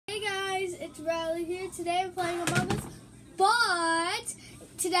it's Riley here. Today I'm playing Among Us, but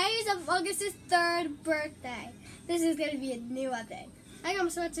today is Among Us' 3rd birthday. This is going to be a new update. I got my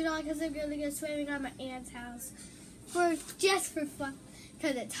sweatshirt on because I'm going to go swimming at my aunt's house just for fun,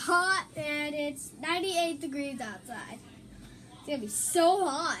 because it's hot and it's 98 degrees outside. It's going to be so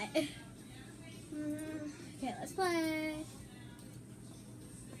hot. Okay, let's play.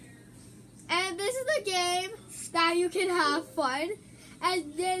 And this is the game that you can have fun.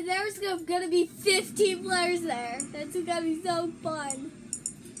 And then there's going to be 15 players there. That's going to be so fun.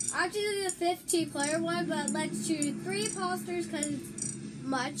 I'm choosing the 15-player one, but let's choose 3 imposters because it's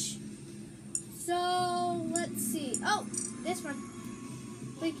much. So, let's see. Oh, this one.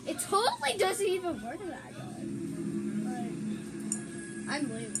 Like, it totally doesn't even work that good. Like,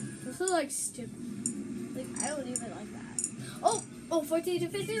 I'm leaving. This is, like, stupid. Like, I don't even like that. Oh, 14 to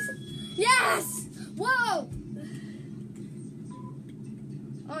 50. Yes! Whoa!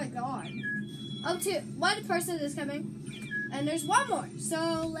 Oh my god. One person is coming. And there's one more.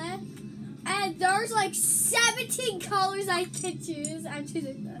 So and there's like 17 colors I can choose. I'm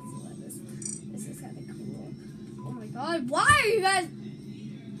choosing this one. This is kind of cool. Oh my god. Why are you guys?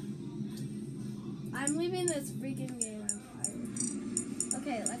 I'm leaving this freaking game. I'm tired.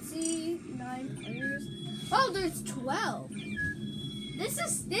 Okay, let's see. 9 players. Oh, there's 12. This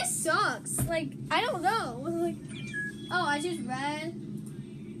sucks. Like, I don't know. Like, oh, I choose red.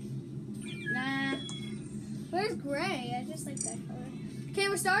 Nah. Where's gray? I just like that color. Okay,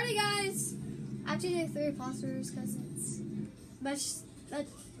 we're starting, guys. I'm choosing 3 imposters because it's much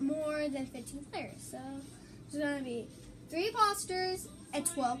more than 15 players. So there's gonna be 3 imposters and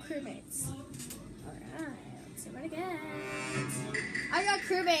 12 crewmates. Alright, let's see what I get. I got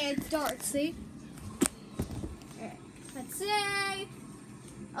crewmate and Dart, see? Alright, let's see.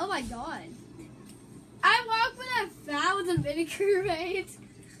 Oh my god. I walked with 1,000 mini crewmates.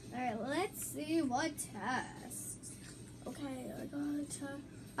 Alright, let's see what tasks. Okay,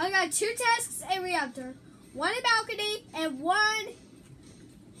 I got 2 tasks in reactor, 1 in balcony, and 1.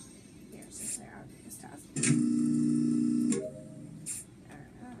 Here's this task.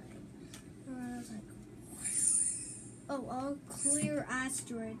 Alright. Oh, I'll clear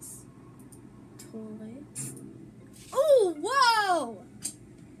asteroids. Totally. Oh, whoa!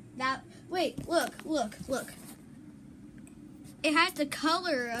 Wait, look. It has the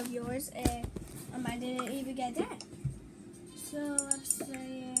color of yours, and I didn't even get that. So I'm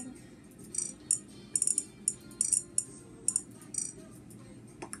saying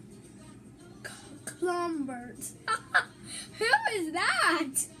Clumbert. Who is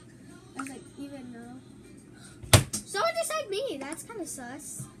that? I was like, even know. Someone just said me. That's kind of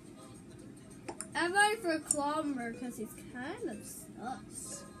sus. I'm voting for Clumbert because he's kind of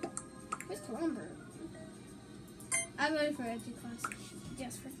sus. Where's Clumbert? I'm voting for anti-class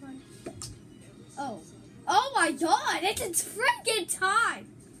just for fun. Oh my god, it's freaking time!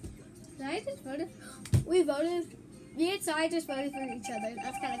 Did I just voted? We voted. Me and Sai just voted for each other.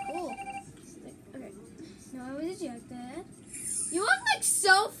 That's kind of cool. Okay. No, I was ejected. You look like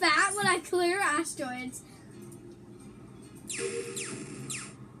so fat when I clear asteroids.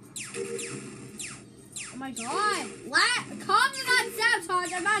 Oh my god. Calm do not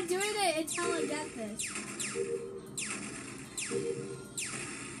sabotage. I'm not doing it until I get this.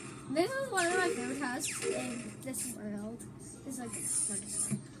 This is one of my favorite tasks in this world. It's like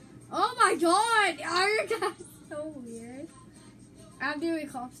fun. Oh my god! Are you guys so weird? I'm doing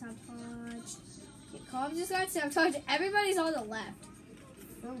Calm sabotage. Okay, Calm just got sabotage. Everybody's on the left.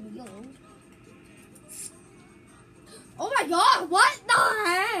 For real. Oh my god! What the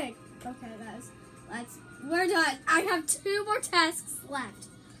heck? Okay, guys. We're done. I have 2 more tasks left.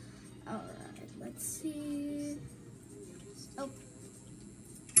 Alright, let's see. Oh.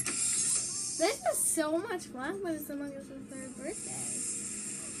 This is so much fun when it's Among Us' 3rd birthday.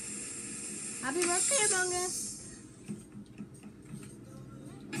 Happy birthday, Among Us.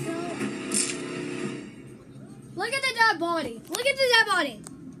 So, look at the dead body. Look at the dead body.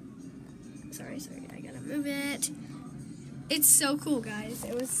 Sorry, I gotta move it. It's so cool, guys.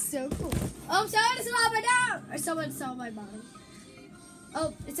 It was so cool. Oh, someone saw my down! Or someone saw my body.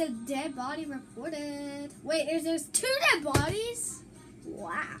 Oh, it said dead body reported. Wait, there's 2 dead bodies?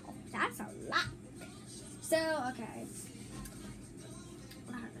 Wow, that's a lot. So, okay.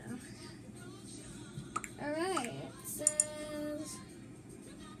 I don't know. Alright, it says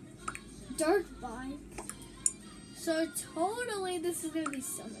dirt bike. So, totally, this is going to be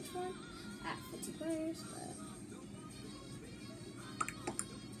so much fun at 50 players, but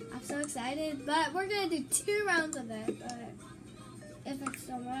I'm so excited. But we're going to do 2 rounds of it, but if it's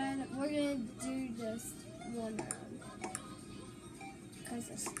so fun, we're going to do just 1 round. Because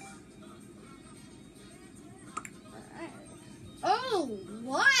this. Oh,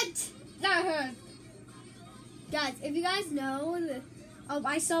 what? That hurt. Guys, if you guys know,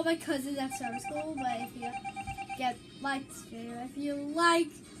 I saw my cousin at summer school, but if you like this video,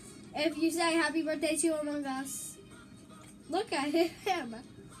 if you say happy birthday to Among Us, look at him.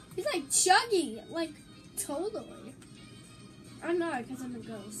 He's like chugging, like totally. I'm not, because I'm a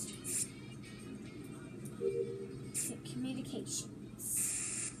ghost.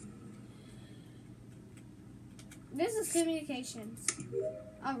 Communications. This is communications.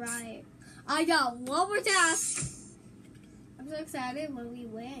 Alright. I got one more task. I'm so excited when we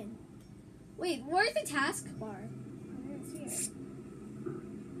win. Wait, where's the task bar? I didn't see it.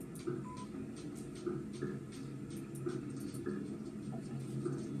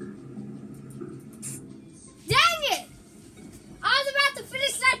 Dang it! I was about to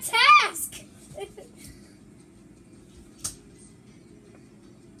finish that task!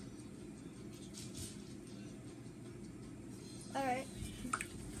 Alright.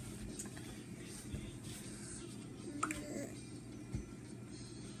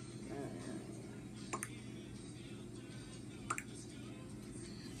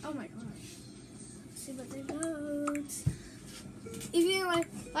 Oh my god. Let's see what they wrote. If you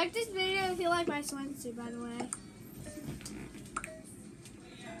like this video, if you like my swimsuit, by the way.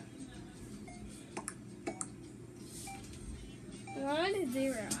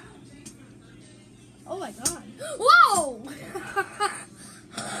 1-0. Oh my god. Whoa!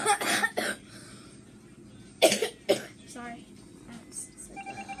 Sorry.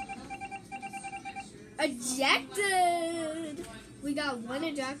 Ejected! We got one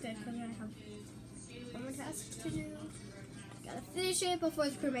ejected because I have one more task to do. Gotta finish it before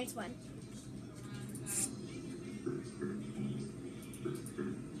the crewmates win.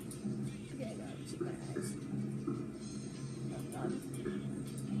 Okay, guys, keep my eyes.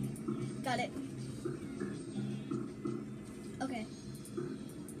 Got it. Okay.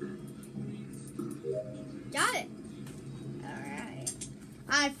 Got it. Alright.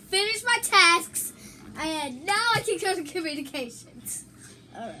 I finished my tasks, and now I can go to communications.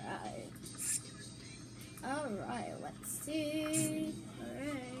 Alright. Alright, let's see.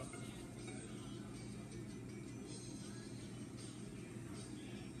 Alright.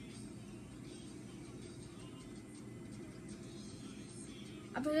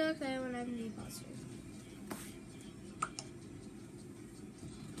 I'll put it okay when I'm the imposter.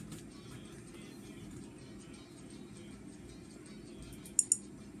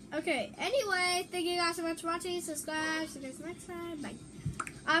 Okay, anyway, thank you guys so much for watching. Subscribe. See you guys next time. Bye.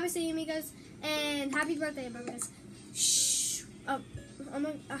 Obviously, amigos, and happy birthday, amigos. Shh.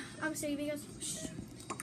 Obviously, amigos. Shh.